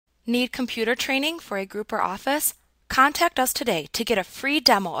Need computer training for a group or office? Contact us today to get a free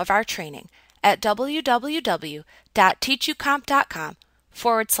demo of our training at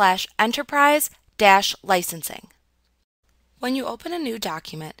www.teachucomp.com/enterprise-licensing. When you open a new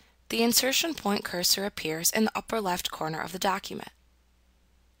document, the insertion point cursor appears in the upper left corner of the document.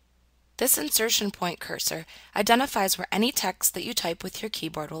 This insertion point cursor identifies where any text that you type with your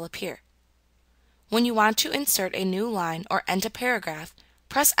keyboard will appear. When you want to insert a new line or end a paragraph,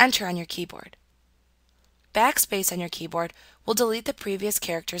 press Enter on your keyboard. Backspace on your keyboard will delete the previous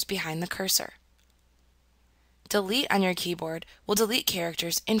characters behind the cursor. Delete on your keyboard will delete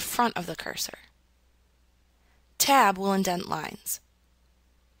characters in front of the cursor. Tab will indent lines.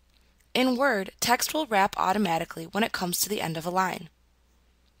 In Word, text will wrap automatically when it comes to the end of a line.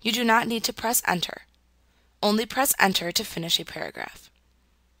 You do not need to press Enter. Only press Enter to finish a paragraph.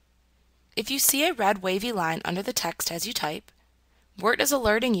 If you see a red wavy line under the text as you type, Word is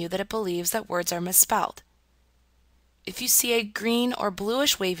alerting you that it believes that words are misspelled. If you see a green or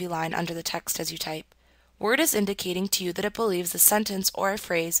bluish wavy line under the text as you type, Word is indicating to you that it believes the sentence or a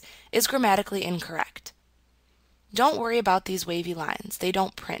phrase is grammatically incorrect. Don't worry about these wavy lines, they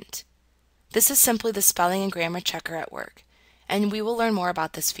don't print. This is simply the spelling and grammar checker at work, and we will learn more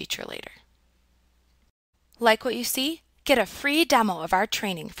about this feature later. Like what you see? Get a free demo of our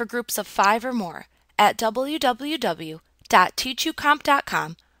training for groups of 5 or more at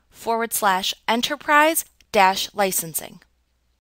www.teachucomp.com/enterprise-licensing.